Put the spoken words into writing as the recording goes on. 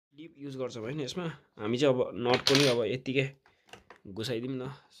Clip use गर्छौँ हैन यसमा हामी चाहिँ अब नट पनि अब यतिकै घुसाइदिउँ न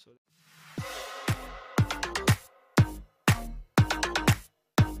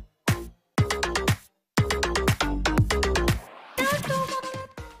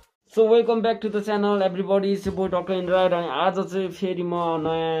So welcome back to the channel everybody, it's your boy Dr. Indra and आज चाहिँ फेरि म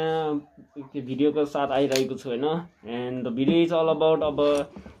नयाँ भिडियोको साथ आइरहेको छु हैन and the video is all about अब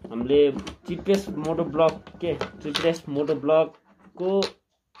हामीले चिपेस्ट मोटोब्लग के चिपेस्ट मोटोब्लग को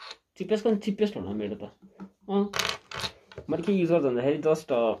चिपेस्ट होला मेरो त मैले के युज गर्छु भन्दाखेरि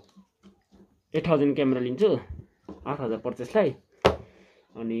जस्ट 8000 क्यामेरा लिन्छु 8050 लाई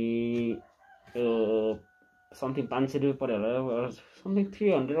अनि समथिङ 500 रुपैयाँ पर्यो होला समथिङ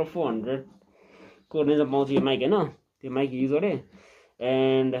 300 or 400 को रेन्जमा पाउँछु यो माइक हैन त्यो माइक युज गरे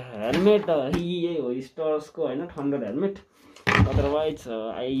एन्ड हेलमेट यही हो स्टर्सको हैन thunder helmet otherwise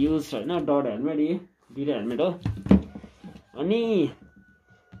I use हैन डट हेलमेट यही दुईटा हेलमेट हो अनि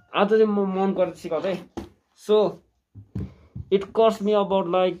आज चाहिँ म माउन्ट गर्छु कतै so it cost me about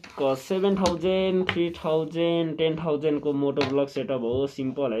like 7000 3000 10000 को मोटोब्लग सेटअप हो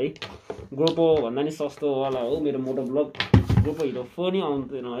सिम्पल है ग्रोपो भन्दा नि सस्तो वाला हो मेरो मोटोब्लग ग्रोपो हिरो फोनै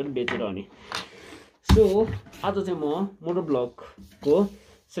आउँदैन है बेचेर अनि सो आज चाहिँ म मोटोब्लगको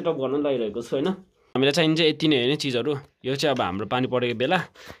सेटअप गर्न लागिरहेको छु हैन हामीलाई चाहिन्छ यति नै हैन चीजहरु यो चाहिँ अब हाम्रो पानी परेको बेला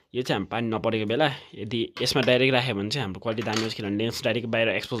यो चाहिँ हामी पानी नपरेको बेला यदि यसमा डाइरेक्ट राख्यो भने चाहिँ हाम्रो क्वालिटी दामी हुन्छ किनभने लेन्स डाइरेक्ट बाहिर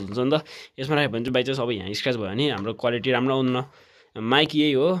एक्सपोज हुन्छ नि त यसमा राख्यो भने चाहिँ बाइ चान्स अब यहाँ स्क्रैच भयो भने हाम्रो क्वालिटी राम्रो आउन्न माइक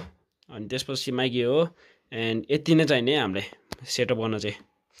यही हो अनि त्यसपछि माइक यही हो एन्ड यति नै चाहिने हामीले सेटअप गर्न चाहिँ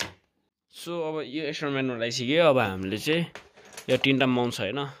सो अब यो एक्सपेरिमेन्टमा लागिसक्यो अब हामीले चाहिँ यो तीनटा माउन्ट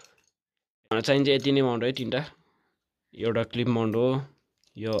छ हैन हामीलाई चाहिन्छ यति नै माउन्ट है तीनटा एउटा क्लिप माउन्ट हो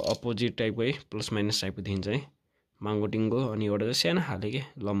यो अपोजिट टाइपको है प्लस माइनस टाइपको देखिन्छ है माङ्गोटिङको अनि एउटा चाहिँ सानो खाले के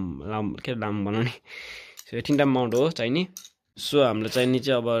लाम बनाउने सो यो तीनटा माउन्ट हो चाहिने सो हामीलाई चाहिने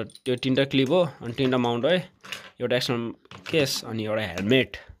चाहिँ अब त्यो तीनटा क्लिप हो अनि तीनटा माउन्ट है एउटा एक्सटर्नल केस अनि एउटा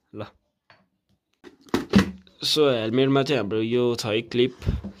हेलमेट ल सो हेलमेटमा चाहिँ हाम्रो यो छ है क्लिप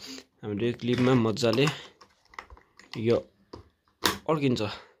हाम्रो यो क्लिपमा मजाले यो अड्किन्छ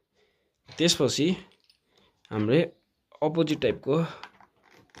त्यसपछि हामीले अपोजिट टाइपको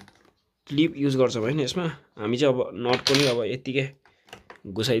क्लिप युज गर्छौँ हैन यसमा हामी चाहिँ अब नट पनि अब यतिकै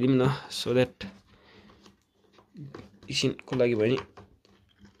घुसाइदिउँ न सो द्याट एकछिनको लागि भयो नि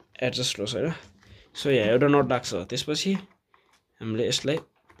एडजस्ट होस् हैन सो यहाँ एउटा नट लाग्छ त्यसपछि हामीले यसलाई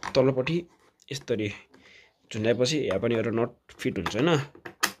तल्लोपट्टि यसरी झुन्डाएपछि यहाँ पनि एउटा नट फिट हुन्छ हैन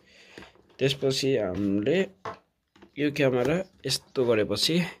त्यसपछि हामीले यो क्यामेरा यस्तो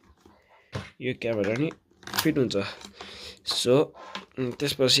गरेपछि यो क्यामेरा नि फिट हुन्छ सो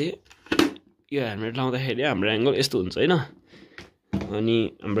त्यसपछि यो हेलमेट लाउँदाखेरि हाम्रो एंगल यस्तो हुन्छ हैन अनि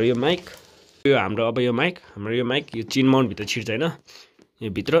हाम्रो यो माइक हाम्रो यो माइक यो चिन माउन्ट भित्र छिर्छ हैन यो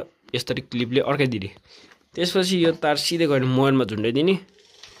भित्र यसरी क्लिपले अड्काइदिने त्यसपछि यो तार सिधै गएर मोबाइलमा झुन्डाइदिने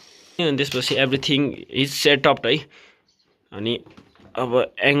अनि त्यसपछि एभ्रिथिङ इज सेटअप है अनि अब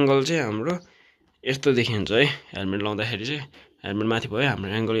एंगल चाहिँ हाम्रो यस्तो देखिन्छ है हेलमेट लाउँदाखेरि चाहिँ हेलमेट माथि भयो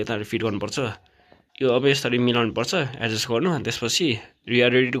हाम्रो एंगल यता फिट गर्नुपर्छ यो अब यसरी मिलाउनु पर्छ एडजस्ट गर्नु अनि त्यसपछि we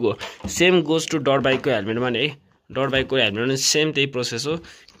are ready to go same goes to dot बाइकको हेलमेटमा नि है डट बाइकको हेलमेटमा सेम त्यही प्रोसेस हो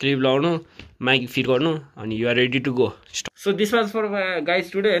क्लिप लाउनु माइक फिट गर्नु अनि you are ready to go so this was for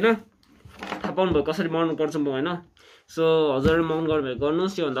guys today हैन थाहा पाउनु भयो कसरी माउन्ट गर्छ म हैन सो हजुरले माउन्ट गर्नुभयो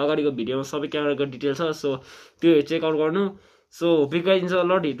गर्नुहोस् त्योभन्दा अगाडिको भिडियोमा सबै क्यामेराको डिटेल छ सो त्यो चेकआउट गर्नु so hope you guys enjoy a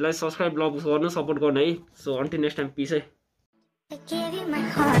lot हिटलाई subscribe गर्नु सपोर्ट गर्नु है so until next time piece है